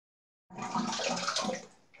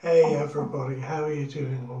Hey everybody, how are you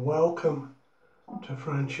doing? Well, welcome to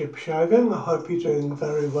Friendship Shaving. I hope you're doing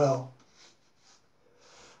very well.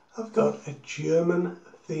 I've got a German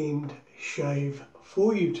themed shave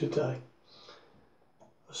for you today.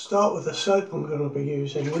 I'll start with the soap I'm going to be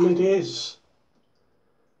using, and it is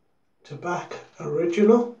Tobacco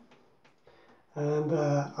Original, and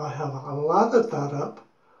I have lathered that up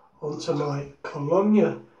onto my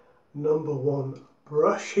Cologne #1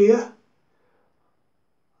 brush here.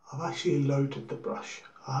 I've actually loaded the brush.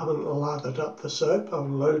 I haven't lathered up the soap, I've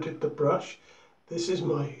loaded the brush. This is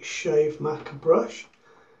my Shave Mac brush.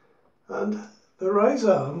 And the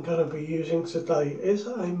razor I'm going to be using today is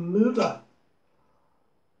a Mühle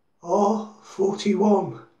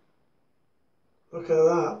R41. Look at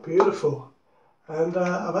that, beautiful. And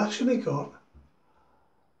I've actually got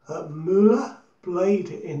a Muhle blade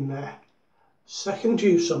in there. Second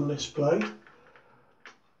use on this blade.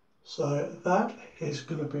 So that is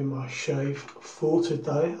going to be my shave for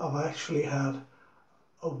today. I've actually had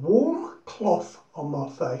a warm cloth on my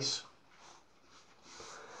face.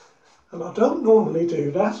 And I don't normally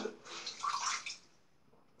do that.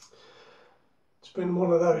 It's been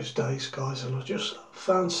one of those days, guys, and I just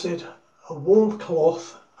fancied a warm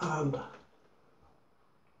cloth and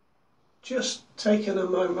just taking a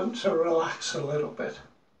moment to relax a little bit.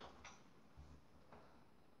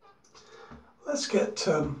 Let's get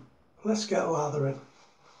lathering.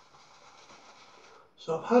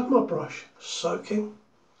 So I've had my brush soaking.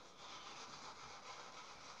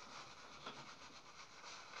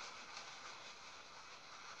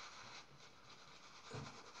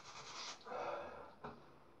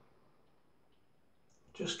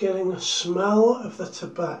 Just getting a smell of the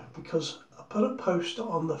tobacco, because I put a post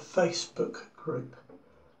on the Facebook group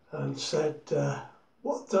and said,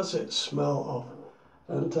 what does it smell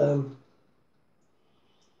of? And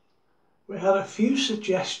we had a few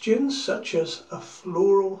suggestions, such as a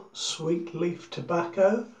floral sweet leaf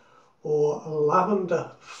tobacco, or a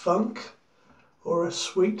lavender funk, or a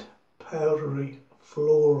sweet powdery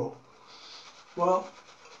floral. Well,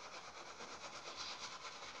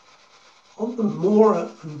 on the Mora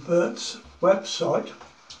and Bert's website,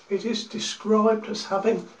 it is described as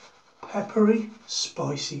having peppery,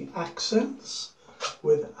 spicy accents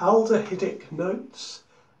with aldehydic notes,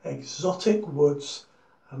 exotic woods,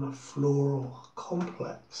 and a floral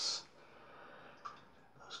complex.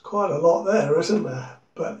 There's quite a lot there, isn't there?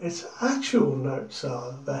 But its actual notes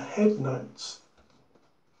are the head notes.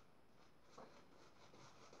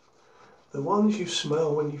 The ones you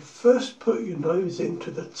smell when you first put your nose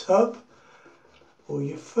into the tub or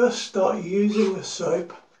you first start using the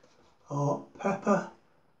soap are pepper,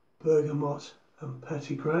 bergamot, and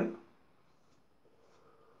petitgrain.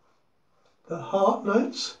 The heart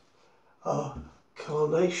notes are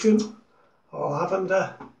carnation,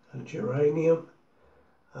 lavender, and geranium,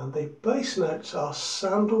 and the base notes are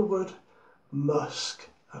sandalwood, musk,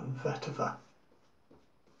 and vetiver.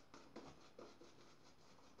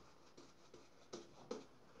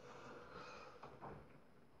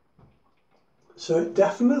 So it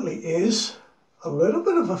definitely is a little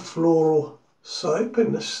bit of a floral soap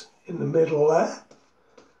in the middle there,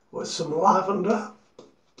 with some lavender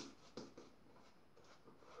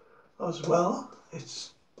as well.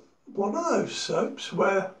 It's one of those soaps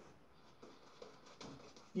where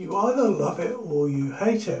you either love it or you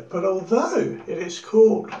hate it, but although it is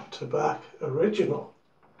called Tobacco Original,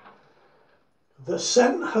 the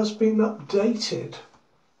scent has been updated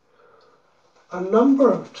a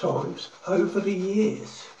number of times over the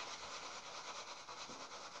years.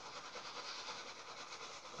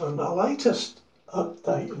 And the latest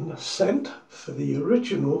update in the scent for the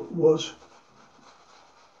original was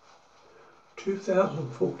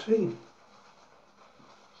 2014.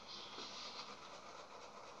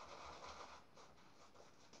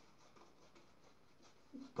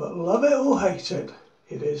 But love it or hate it,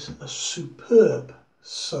 it is a superb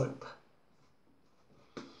soap.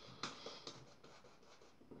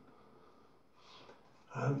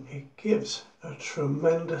 And it gives a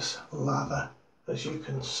tremendous lather, as you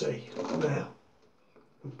can see now.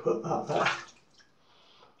 And put that there.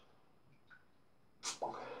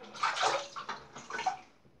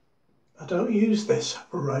 I don't use this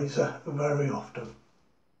razor very often.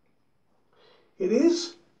 It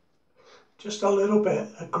is just a little bit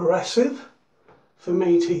aggressive for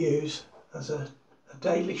me to use as a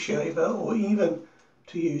daily shaver, or even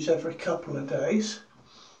to use every couple of days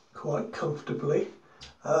quite comfortably.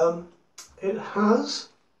 It has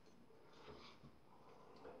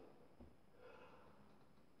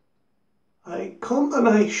a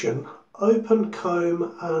combination open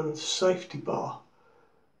comb and safety bar,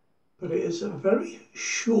 but it is very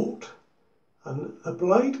short and the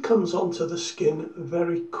blade comes onto the skin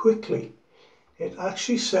very quickly. It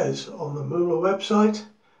actually says on the Muhle website,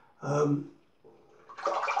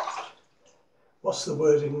 what's the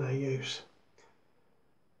wording they use?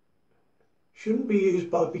 Shouldn't be used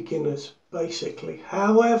by beginners, basically.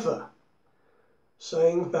 However,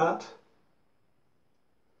 saying that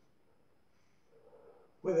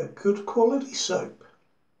with a good quality soap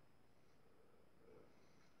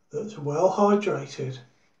that's well hydrated,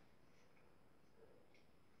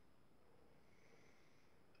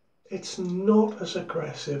 it's not as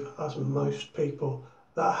aggressive as most people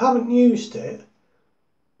that haven't used it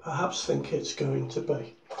perhaps think it's going to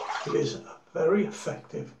be. It is a very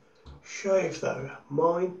effective shave though.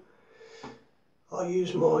 I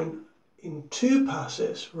use mine in 2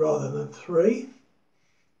 passes rather than 3,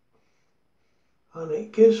 and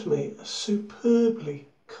it gives me a superbly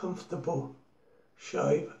comfortable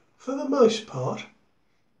shave for the most part.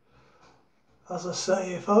 As I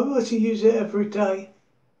say, if I were to use it every day,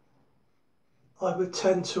 I would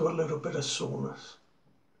tend to a little bit of soreness.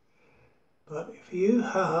 But if you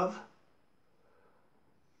have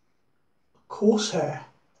coarse hair,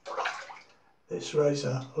 this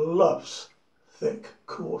razor loves thick,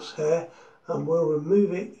 coarse hair and will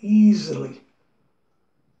remove it easily.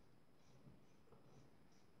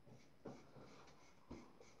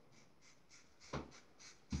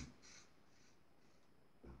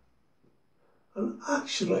 And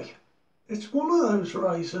actually, it's one of those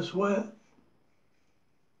razors where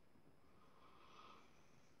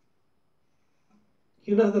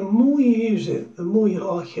you know, the more you use it, the more you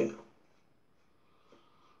like it.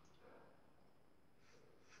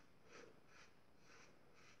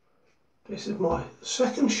 This is my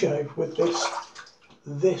second shave with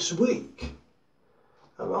this week,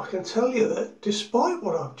 and I can tell you that despite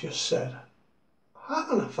what I've just said,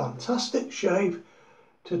 having a fantastic shave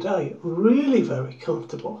today, really very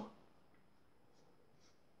comfortable.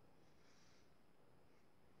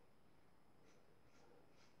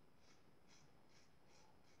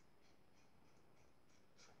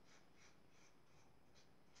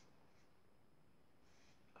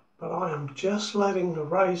 But I am just letting the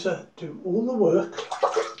razor do all the work.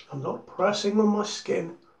 I'm not pressing on my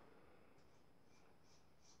skin.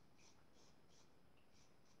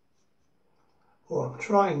 Or I'm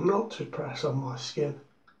trying not to press on my skin.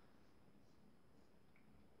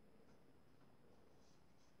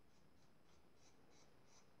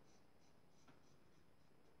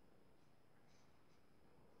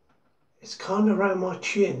 It's kind of around my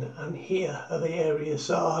chin, and here are the areas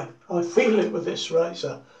that I feel it with this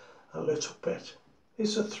razor a little bit.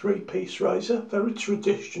 It's a 3-piece razor, very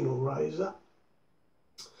traditional razor.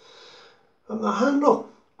 And the handle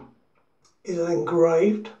is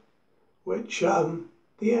engraved, which the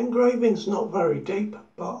engraving's not very deep,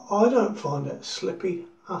 but I don't find it slippy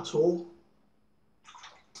at all.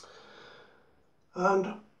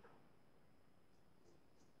 And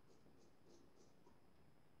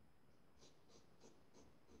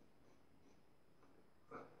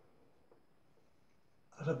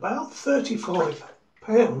at about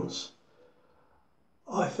 £35,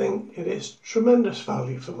 I think it is tremendous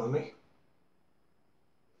value for money.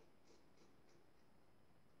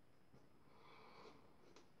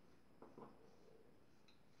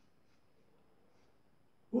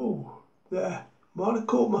 Ooh, there, might have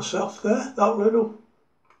caught myself there, that little.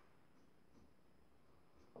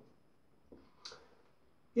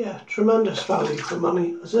 Yeah, tremendous value for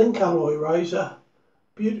money. A zinc alloy razor,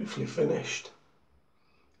 beautifully finished,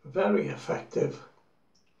 very effective.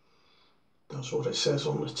 That's what it says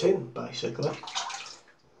on the tin, basically.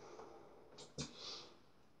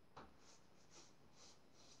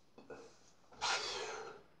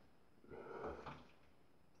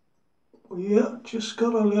 Yeah, just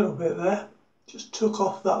got a little bit there. Just took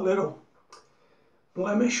off that little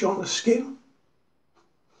blemish on the skin.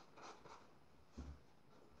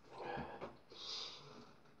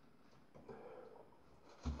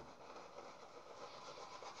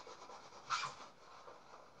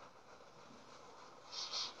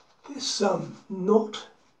 This knot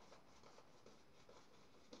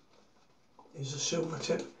is a silver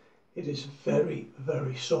tip. It is very,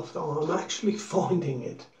 very soft. I'm actually finding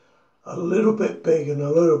it a little bit big and a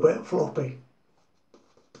little bit floppy.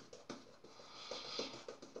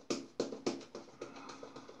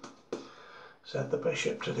 Said the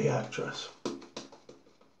bishop to the actress.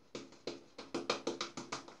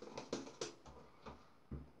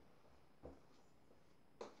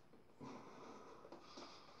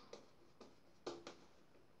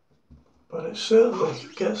 But it certainly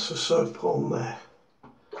gets the soap on there.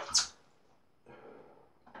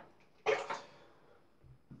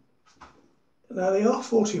 Now the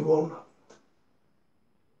R41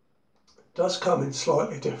 does come in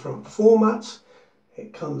slightly different formats.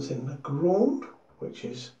 It comes in the Grande, which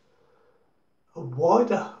is a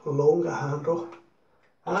wider, longer handle,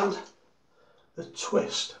 and the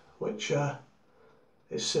Twist, which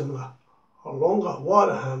is similar. A longer,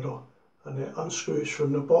 wider handle, and it unscrews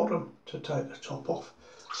from the bottom to take the top off.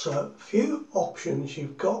 So a few options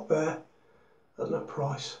you've got there, and the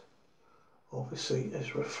price obviously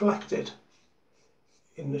is reflected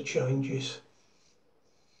in the changes.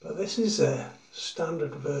 But this is their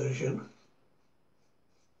standard version.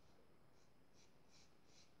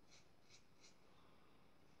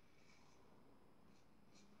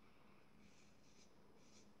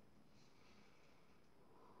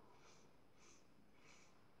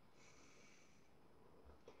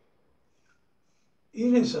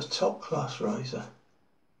 It is a top class razor.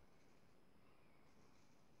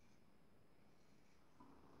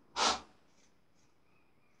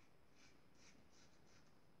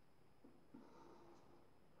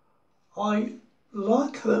 I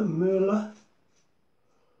like that Muhle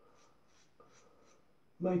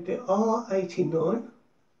made the R89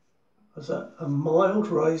 as a mild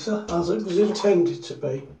razor, as it was intended to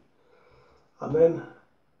be, and then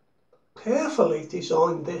carefully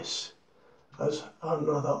designed this as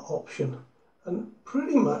another option, and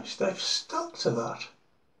pretty much they've stuck to that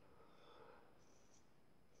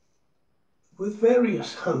with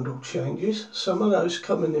various handle changes, some of those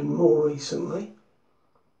coming in more recently.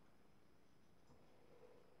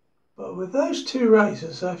 But with those two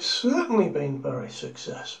razors, they've certainly been very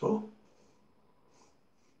successful.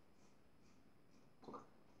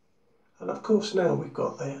 And of course now we've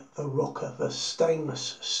got the rocker, the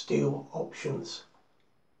stainless steel options.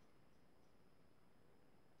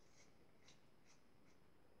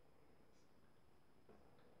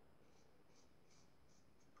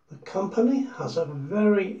 The company has a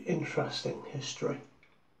very interesting history.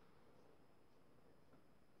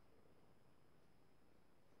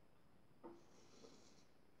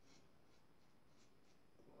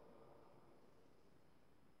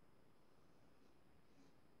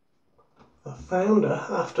 The founder,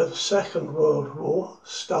 after the Second World War,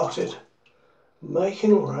 started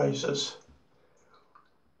making razors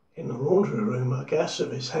in the laundry room, I guess,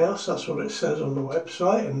 of his house. That's what it says on the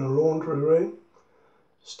website, in the laundry room.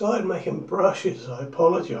 Started making brushes, I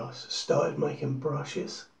apologise, started making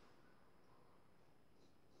brushes.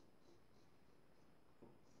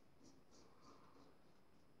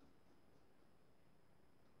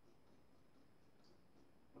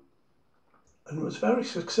 And was very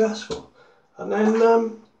successful. And then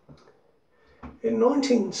in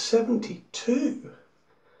 1972,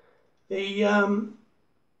 the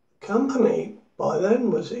company by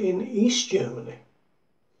then was in East Germany.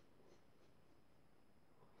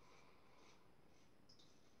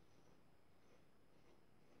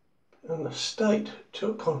 And the state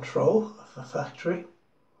took control of the factory.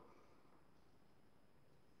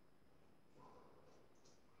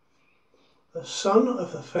 The son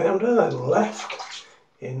of the founder then left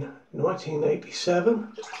in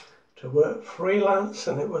 1987 to work freelance,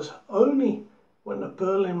 and it was only when the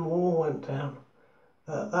Berlin Wall went down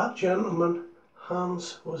that that gentleman,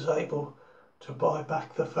 Hans, was able to buy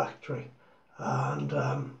back the factory, and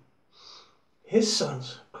his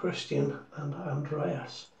sons, Christian and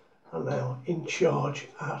Andreas, are now in charge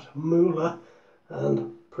at Muhle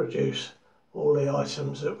and produce all the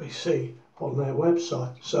items that we see on their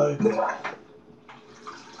website. So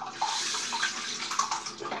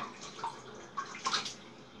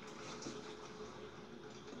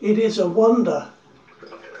it is a wonder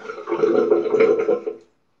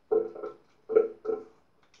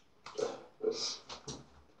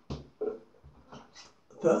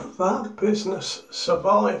that that business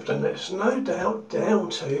survived, and it's no doubt down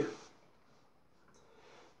to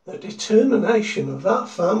the determination of that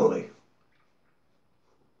family.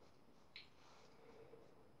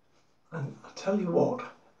 And I tell you what,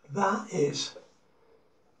 that is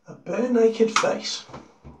a bare naked face.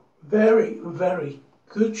 Very, very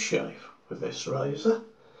good shave with this razor.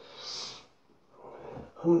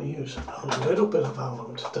 I'm going to use a little bit of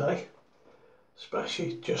alum today,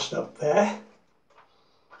 especially just up there.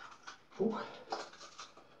 Ooh.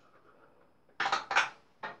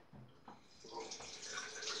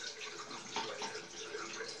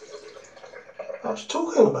 I was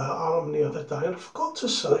talking about alum the other day and I forgot to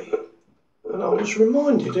say, and I was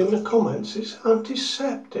reminded in the comments, it's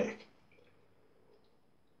antiseptic.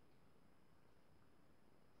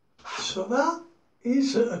 So that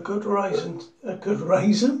is a good reason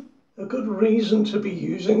to be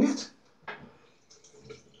using it.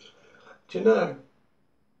 Do you know,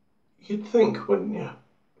 You'd think, wouldn't you?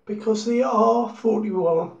 Because the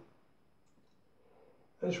R41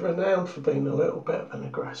 is renowned for being a little bit of an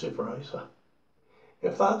aggressive razor.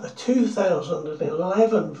 In fact, the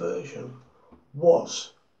 2011 version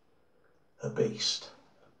was a beast.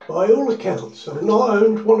 By all accounts, I've not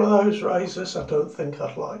owned one of those razors, I don't think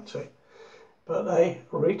I'd like to. But they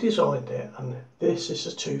redesigned it, and this is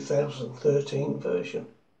a 2013 version.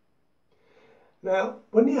 Now,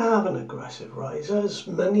 when you have an aggressive razor, as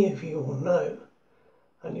many of you will know,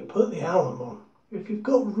 and you put the alum on, if you've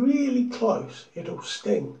got really close, it'll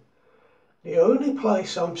sting. The only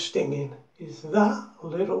place I'm stinging is that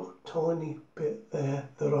little tiny bit there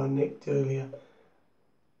that I nicked earlier.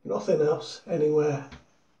 Nothing else anywhere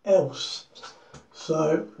else.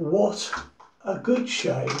 So what a good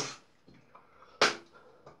shave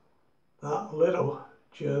that little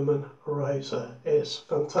German razor is.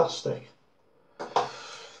 Fantastic.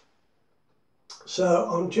 So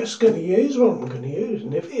I'm just going to use what I'm going to use.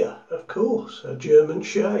 Nivea, of course, a German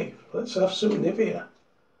shave. Let's have some Nivea.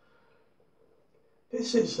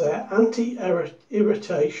 This is their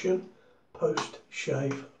anti-irritation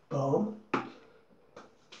post-shave balm. I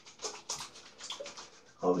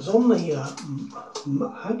was on the,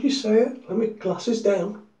 how do you say it? Let me glasses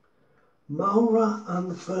down. Mühle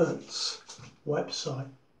and Wert's website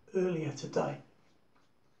earlier today.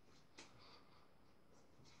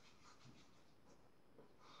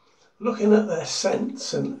 Looking at their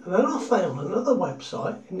scents, and then I found another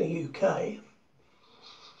website in the UK,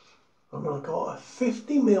 and I got a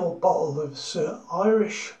 50ml bottle of Sir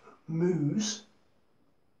Irish Mousse.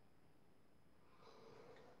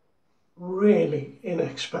 Really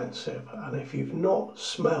inexpensive, and if you've not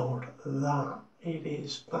smelled that, it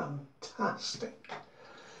is fantastic.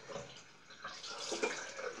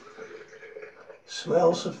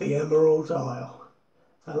 Smells of the Emerald Isle.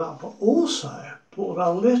 And I've also bought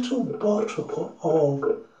a little bottle of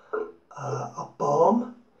a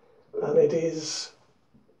balm, and it is,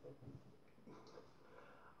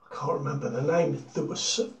 I can't remember the name.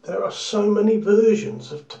 There are so many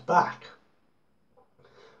versions of tobacco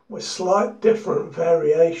with slight different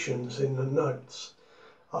variations in the notes.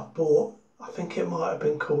 I've bought, I think it might have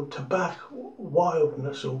been called Tobacco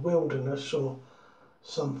Wildness or Wilderness or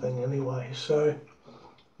something anyway. So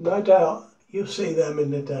no doubt you'll see them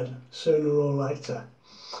in the den sooner or later.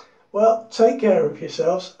 Well, take care of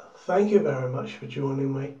yourselves. Thank you very much for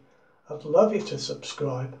joining me. I'd love you to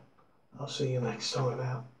subscribe. I'll see you next time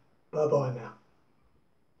out. Bye bye now.